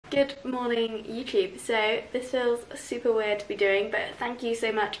Good morning YouTube. So this feels super weird to be doing, but thank you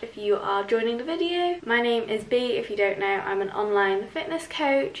so much if you are joining the video. My name is B. If you don't know, I'm an online fitness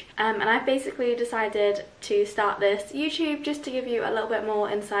coach, and I've basically decided to start this YouTube just to give you a little bit more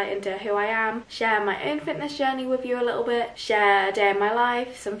insight into who I am, share my own fitness journey with you a little bit, share a day in my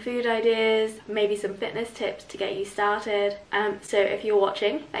life, some food ideas, maybe some fitness tips to get you started. So if you're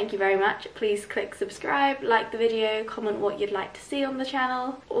watching, thank you very much. Please click subscribe, like the video, comment what you'd like to see on the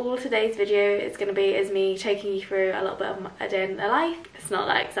channel. All today's video is going to be is me taking you through a little bit of a day in the life. It's not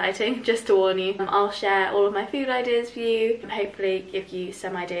that exciting, just to warn you. I'll share all of my food ideas for you and hopefully give you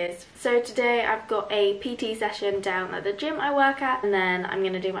some ideas. So today I've got a PT session down at the gym I work at, and then I'm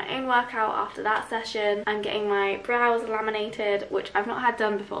going to do my own workout after that session. I'm getting my brows laminated, which I've not had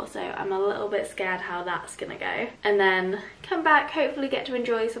done before, so I'm a little bit scared how that's going to go. And then come back, hopefully get to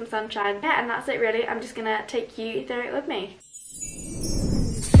enjoy some sunshine. Yeah, and that's it really. I'm just going to take you through it with me.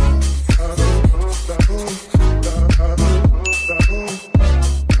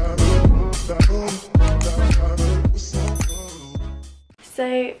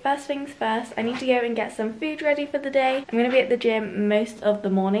 So first things first, I need to go and get some food ready for the day. I'm going to be at the gym most of the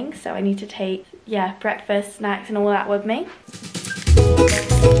morning, so I need to take, breakfast, snacks and all that with me.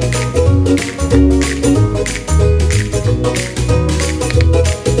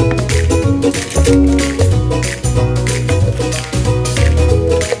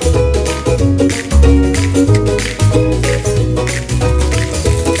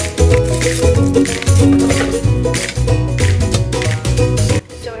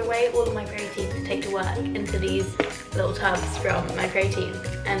 Into these little tubs from my protein,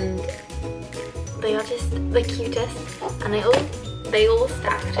 and they are just the cutest, and they all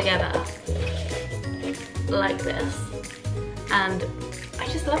stack together like this, and I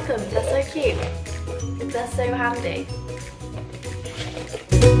just love them. They're so cute, they're so handy.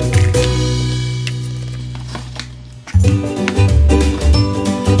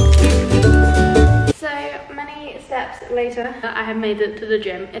 Steps later, I have made it to the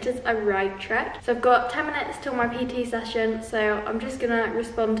gym. It is a ride trek, so I've got 10 minutes till my PT session, so I'm just gonna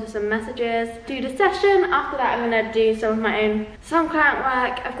respond to some messages, do the session. After that I'm gonna do some of my own client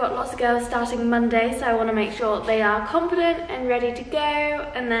work. I've got lots of girls starting Monday, so I want to make sure they are confident and ready to go,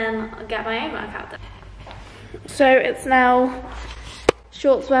 and then I'll get my own workout done. So it's now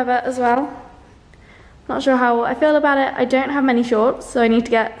shorts weather as well. Not sure how I feel about it. I don't have many shorts, so I need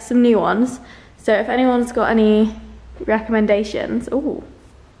to get some new ones. So if anyone's got any recommendations, oh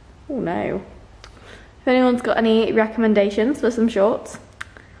no. If anyone's got any recommendations for some shorts,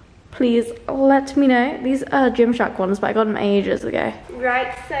 please let me know. These are Gymshark ones, but I got them ages ago.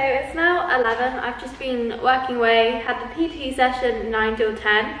 Right, so it's now 11. I've just been working away, had the PT session 9 till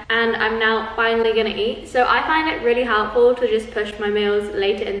 10, and I'm now finally gonna eat. So I find it really helpful to just push my meals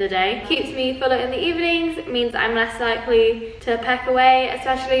later in the day. Keeps me fuller in the evenings, it means I'm less likely to peck away,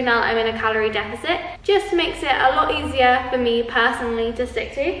 especially now that I'm in a calorie deficit. Just makes it a lot easier for me personally to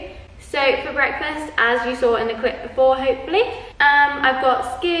stick to. So for breakfast, as you saw in the clip before, hopefully, I've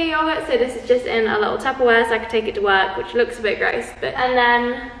got skyr yogurt, so this is just in a little Tupperware so I can take it to work, which looks a bit gross, and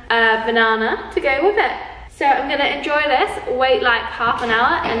then a banana to go with it. So I'm gonna enjoy this, wait like half an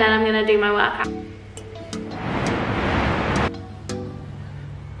hour, and then I'm gonna do my workout.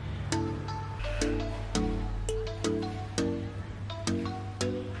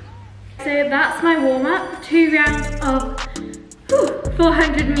 So that's my warm up, 2 rounds of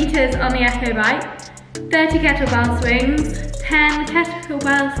 400 meters on the Echo bike, 30 kettlebell swings, 10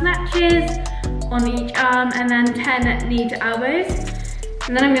 kettlebell snatches on each arm, and then 10 knee to elbows.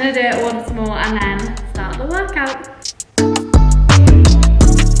 And then I'm gonna do it once more and then start the workout.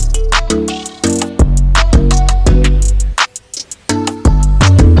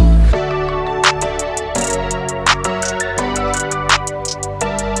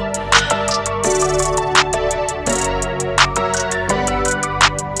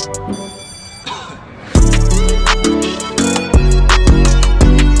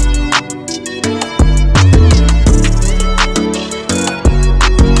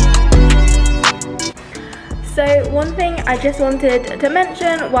 So one thing I just wanted to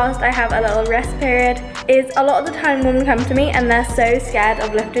mention whilst I have a little rest period is a lot of the time women come to me and they're so scared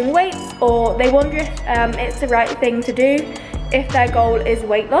of lifting weights, or they wonder if it's the right thing to do if their goal is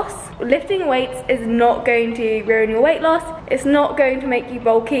weight loss. Lifting weights is not going to ruin your weight loss, it's not going to make you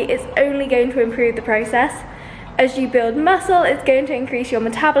bulky, it's only going to improve the process. As you build muscle, it's going to increase your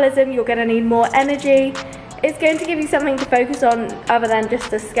metabolism, you're going to need more energy, it's going to give you something to focus on other than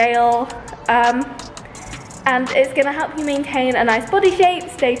just a scale. And it's going to help you maintain a nice body shape,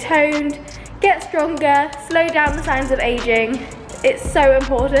 stay toned, get stronger, slow down the signs of aging. It's so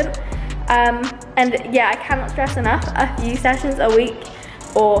important. And yeah, I cannot stress enough, a few sessions a week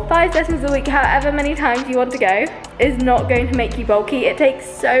or 5 sessions a week, however many times you want to go, is not going to make you bulky. It takes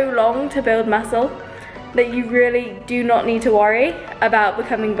so long to build muscle that you really do not need to worry about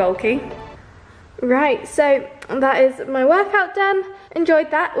becoming bulky. Right, so that is my workout done.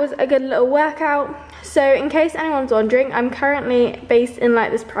 Enjoyed that, was a good little workout. So in case anyone's wondering, I'm currently based in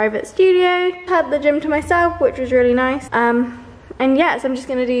like this private studio. Had the gym to myself, which was really nice. And yeah, so I'm just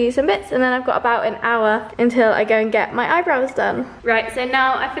gonna do some bits and then I've got about an hour until I go and get my eyebrows done. Right, so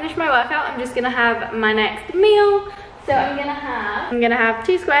now I finished my workout, I'm just gonna have my next meal. So I'm gonna have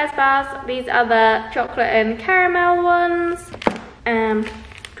 2 squares bars. These are the chocolate and caramel ones.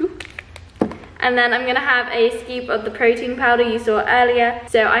 And then I'm gonna have a scoop of the protein powder you saw earlier.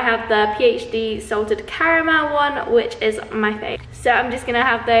 So I have the PhD salted caramel one, which is my fave. So I'm just gonna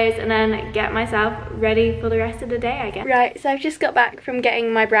have those and then get myself ready for the rest of the day, I guess. Right, so I've just got back from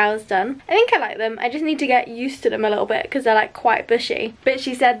getting my brows done. I think I like them. I just need to get used to them a little bit because they're like quite bushy. But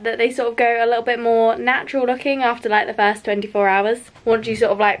she said that they sort of go a little bit more natural looking after like the first 24 hours, once you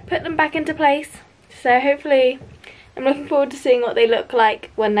sort of like put them back into place. So hopefully, I'm looking forward to seeing what they look like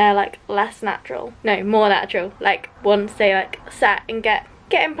when they're like less natural. No, more natural. Like once they like set and get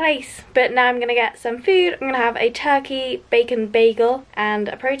in place. But now I'm gonna get some food. I'm gonna have a turkey bacon bagel and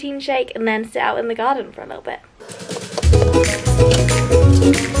a protein shake and then sit out in the garden for a little bit.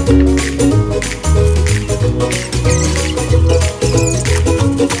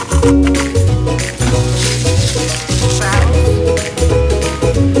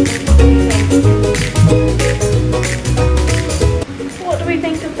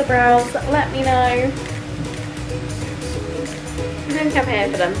 Brows, let me know. I think I'm here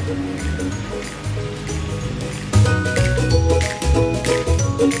for them.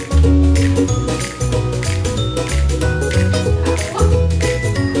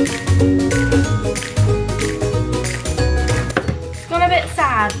 It's gone a bit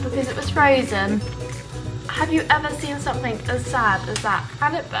sad because it was frozen. Have you ever seen something as sad as that?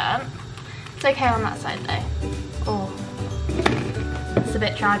 And it burnt. It's okay on that side though. Oh. It's a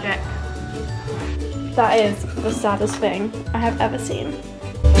bit tragic. That is the saddest thing I have ever seen.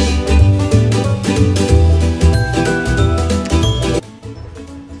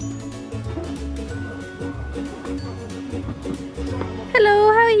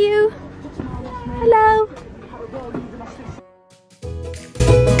 Hello, how are you? Hello.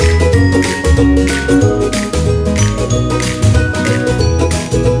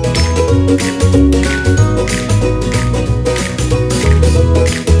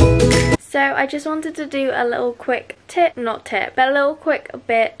 So I just wanted to do a little quick a little quick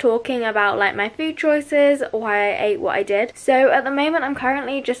bit talking about like my food choices, why I ate what I did. So at the moment I'm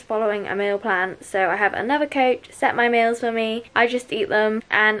currently just following a meal plan. So I have another coach set my meals for me, I just eat them,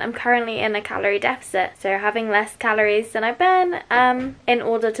 and I'm currently in a calorie deficit, so having less calories than I burn in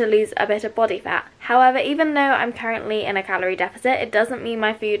order to lose a bit of body fat. However, even though I'm currently in a calorie deficit, it doesn't mean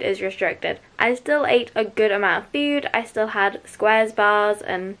my food is restricted. I still ate a good amount of food. I still had squares bars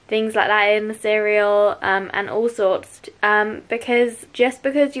and things like that in the cereal and all sorts, because just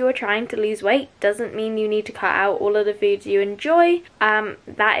because you are trying to lose weight doesn't mean you need to cut out all of the foods you enjoy.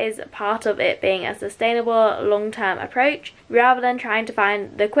 That is part of it being a sustainable long-term approach, rather than trying to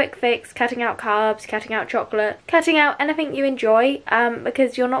find the quick fix, cutting out carbs, cutting out chocolate, cutting out anything you enjoy,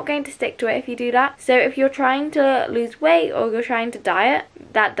 because you're not going to stick to it if you do that. So if you're trying to lose weight or you're trying to diet,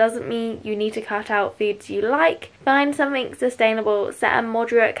 that doesn't mean you need to cut out foods you like. Find something sustainable, set a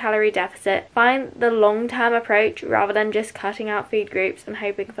moderate calorie deficit, find the long-term approach rather than just cutting out food groups and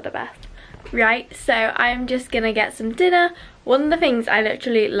hoping for the best. Right, so I'm just gonna get some dinner. One of the things I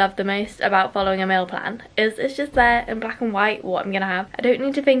literally love the most about following a meal plan is it's just there in black and white what I'm gonna have. I don't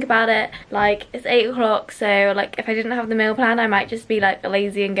need to think about it. Like, it's 8 o'clock, so like if I didn't have the meal plan I might just be like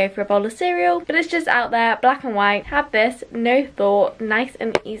lazy and go for a bowl of cereal, but it's just out there, black and white. Have this, no thought, nice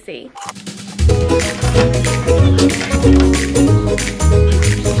and easy.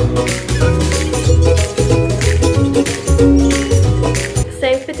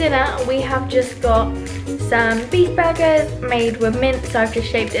 So for dinner we have just got some beef burgers made with mint, so I've just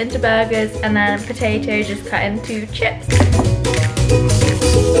shaped it into burgers, and then potato just cut into chips.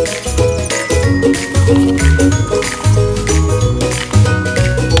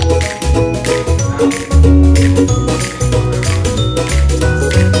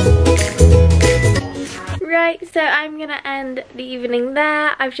 Right, so I'm gonna end the evening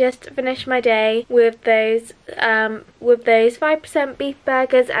there. I've just finished my day with those 5% beef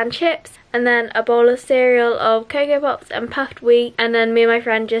burgers and chips, and then a bowl of cereal of Cocoa Pops and puffed wheat, and then me and my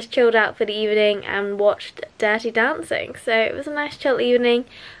friend just chilled out for the evening and watched Dirty Dancing. So it was a nice chill evening.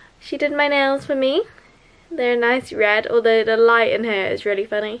 She did my nails for me. They're a nice red, although the light in here is really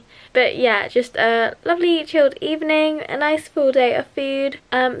funny. But yeah, just a lovely chilled evening, a nice full day of food.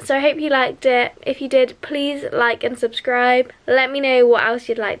 So I hope you liked it. If you did, please like and subscribe. Let me know what else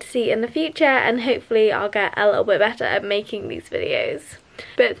you'd like to see in the future, and hopefully I'll get a little bit better at making these videos.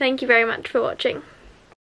 But thank you very much for watching.